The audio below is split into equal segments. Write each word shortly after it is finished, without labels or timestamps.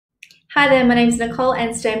Hi there, my name is Nicole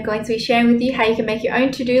and today I'm going to be sharing with you how you can make your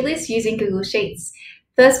own to-do list using Google Sheets.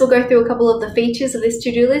 First, we'll go through a couple of the features of this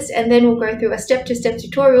to-do list and then we'll go through a step-to-step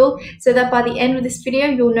tutorial so that by the end of this video,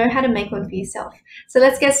 you'll know how to make one for yourself. So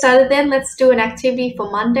let's get started then. Let's do an activity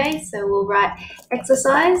for Monday. So we'll write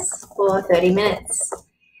exercise for 30 minutes.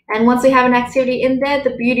 And once we have an activity in there,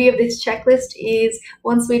 the beauty of this checklist is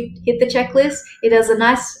once we hit the checklist, it does a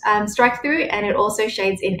nice strike through and it also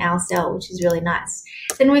shades in our cell, which is really nice.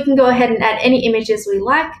 Then we can go ahead and add any images we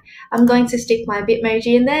like. I'm going to stick my bitmoji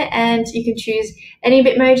in there and you can choose any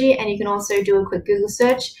bitmoji and you can also do a quick Google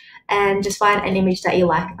search and just find an image that you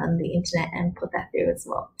like on the internet and put that through as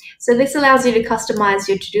well. So this allows you to customize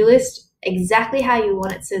your to-do list exactly how you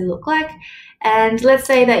want it to look like. And let's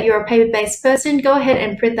say that you're a paper-based person, go ahead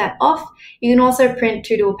and print that off. You can also print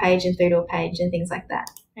 2 to a page and 3 to a page and things like that.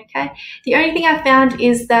 Okay. The only thing I found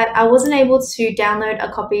is that I wasn't able to download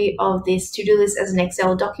a copy of this to-do list as an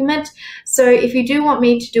Excel document. So if you do want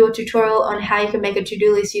me to do a tutorial on how you can make a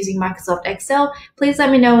to-do list using Microsoft Excel, please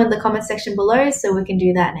let me know in the comment section below so we can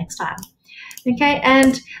do that next time. Okay,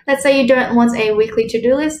 and let's say you don't want a weekly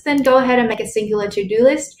to-do list, then go ahead and make a singular to-do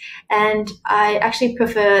list. And I actually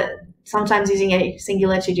prefer sometimes using a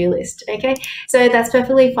singular to-do list, okay? So that's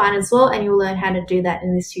perfectly fine as well, and you'll learn how to do that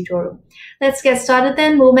in this tutorial. Let's get started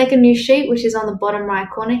then. We'll make a new sheet, which is on the bottom right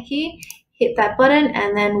corner here. Hit that button,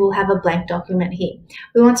 and then we'll have a blank document here.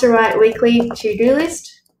 We want to write weekly to-do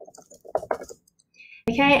list.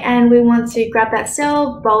 Okay, and we want to grab that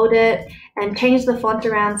cell, bold it, and change the font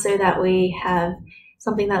around so that we have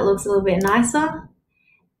something that looks a little bit nicer.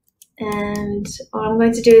 And what I'm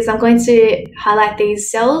going to do is I'm going to highlight these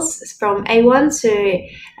cells from A1 to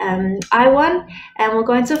I1, and we're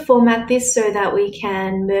going to format this so that we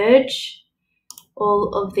can merge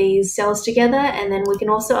all of these cells together, and then we can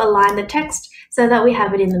also align the text so that we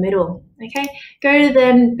have it in the middle. Okay, go to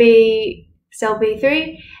then cell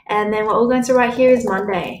B3, and then what we're going to write here is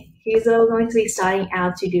Monday. Here's where we're going to be starting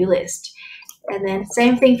our to-do list. And then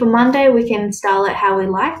same thing for Monday, we can style it how we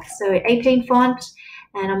like. So 18 font,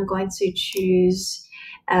 and I'm going to choose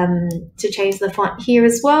to change the font here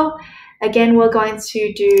as well. Again, we're going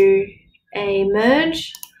to do a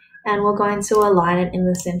merge and we're going to align it in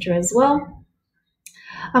the center as well.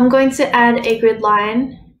 I'm going to add a grid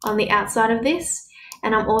line on the outside of this,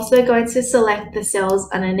 and I'm also going to select the cells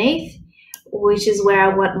underneath, which is where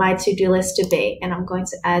I want my to-do list to be, and I'm going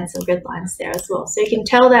to add some grid lines there as well. So you can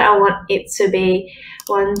tell that I want it to be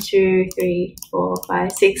 1, 2, 3, 4,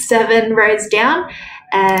 5, 6, 7 rows down,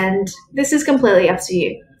 and this is completely up to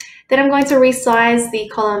you. Then I'm going to resize the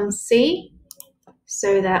column C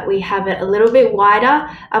so that we have it a little bit wider.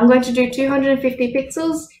 I'm going to do 250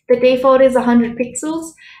 pixels. The default is 100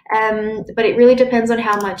 pixels, but it really depends on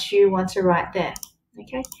how much you want to write there.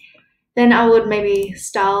 Okay. Then I would maybe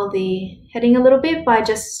style the heading a little bit by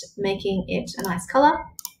just making it a nice color.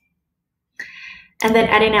 And then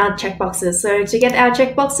add in our checkboxes. So to get our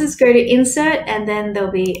checkboxes, go to Insert, and then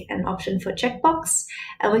there'll be an option for checkbox.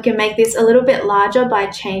 And we can make this a little bit larger by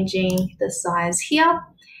changing the size here.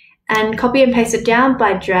 And copy and paste it down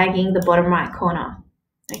by dragging the bottom right corner.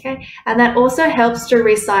 Okay, and that also helps to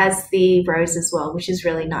resize the rows as well, which is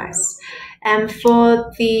really nice. And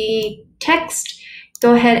for the text,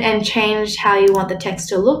 go ahead and change how you want the text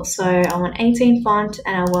to look. So I want 18 font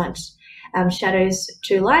and I want shadows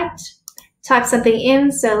to light. Type something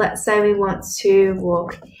in. So let's say we want to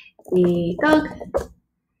walk the dog.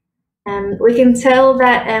 We can tell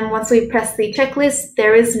that once we press the checklist,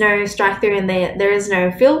 there is no strike through in there. There is no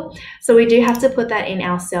fill. So we do have to put that in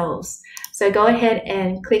ourselves. So go ahead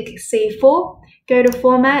and click C4, go to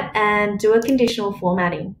Format and do a conditional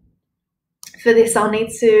formatting. For this, I'll need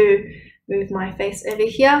to move my face over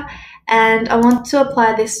here, and I want to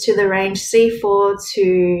apply this to the range C4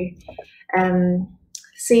 to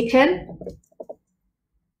C10,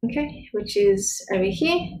 okay, which is over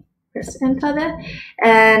here. Press enter there,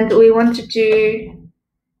 and we want to do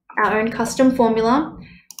our own custom formula.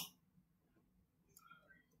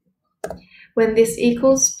 When this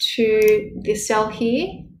equals to this cell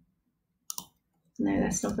here, no,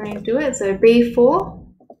 that's not going to do it, so B4,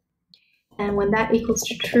 and when that equals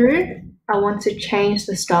to true, I want to change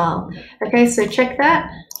the style. Okay, so check that.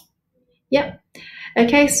 Yep.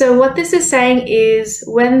 Okay, so what this is saying is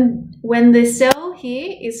when the cell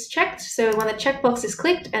here is checked, so when the checkbox is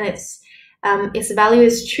clicked and its value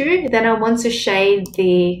is true, then I want to shade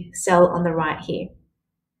the cell on the right here.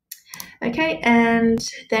 Okay, and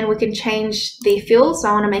then we can change the fill. So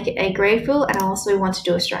I want to make it a gray fill, and I also want to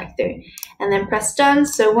do a strike through. And then press done.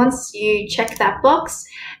 So once you check that box,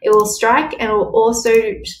 it will strike and it will also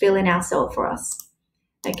fill in our cell for us.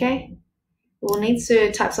 Okay, we'll need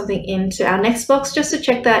to type something into our next box just to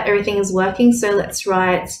check that everything is working. So let's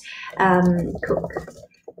write cook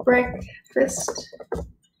breakfast.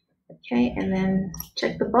 Okay, and then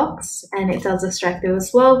check the box, and it does a strike through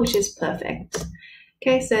as well, which is perfect.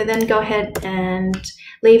 Okay, so then go ahead and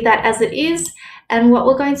leave that as it is. And what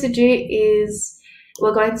we're going to do is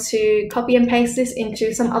we're going to copy and paste this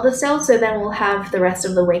into some other cells, so then we'll have the rest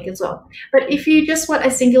of the week as well. But if you just want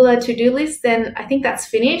a singular to-do list, then I think that's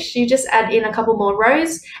finished. You just add in a couple more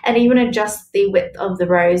rows and even adjust the width of the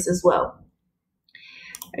rows as well.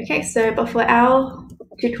 Okay, so but for our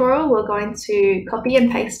tutorial, we're going to copy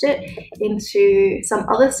and paste it into some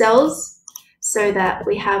other cells so that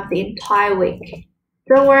we have the entire week.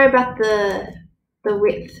 Don't worry about the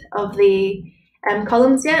width of the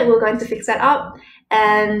columns yet. We're going to fix that up,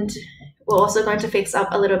 and we're also going to fix up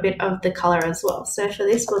a little bit of the color as well. So for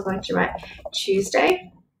this, we're going to write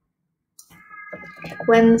Tuesday,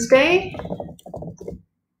 Wednesday,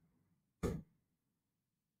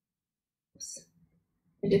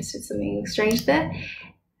 I just did something strange there,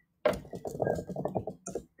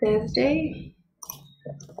 Thursday,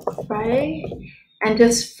 Friday, and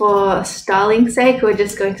just for styling's sake, we're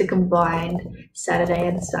just going to combine Saturday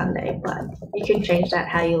and Sunday, but you can change that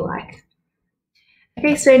how you like.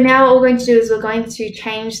 Okay, so now what we're going to do is we're going to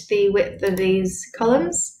change the width of these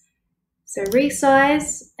columns. So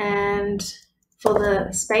resize, and for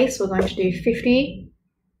the space, we're going to do 50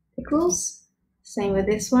 pixels. Same with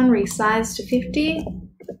this one, resize to 50.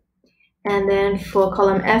 And then for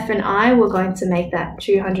column F and I, we're going to make that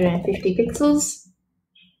 250 pixels.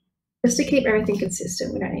 Just to keep everything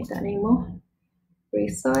consistent, we don't need that anymore.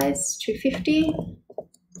 Resize to 50.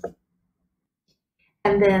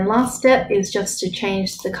 And then last step is just to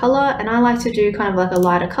change the color. And I like to do kind of like a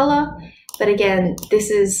lighter color. But again,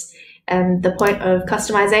 this is the point of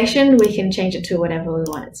customization. We can change it to whatever we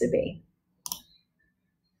want it to be.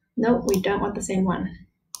 Nope, we don't want the same one.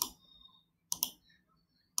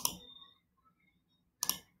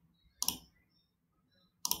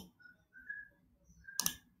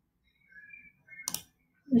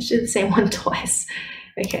 Let's do the same one twice.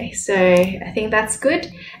 Okay, so I think that's good.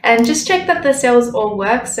 And just check that the cells all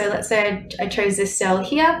work. So let's say I chose this cell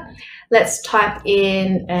here. Let's type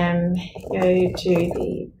in go to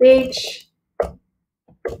the beach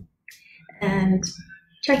and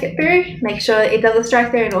check it through. Make sure it does a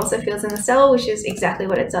strike through and also fills in the cell, which is exactly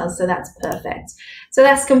what it does. So that's perfect. So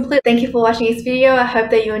that's complete. Thank you for watching this video. I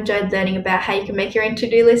hope that you enjoyed learning about how you can make your own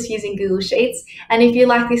to-do list using Google Sheets. And if you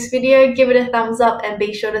like this video, give it a thumbs up and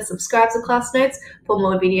be sure to subscribe to Class Notes for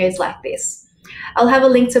more videos like this. I'll have a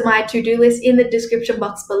link to my to-do list in the description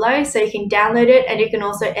box below so you can download it, and you can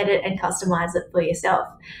also edit and customize it for yourself.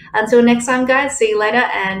 Until next time, guys, see you later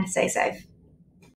and stay safe.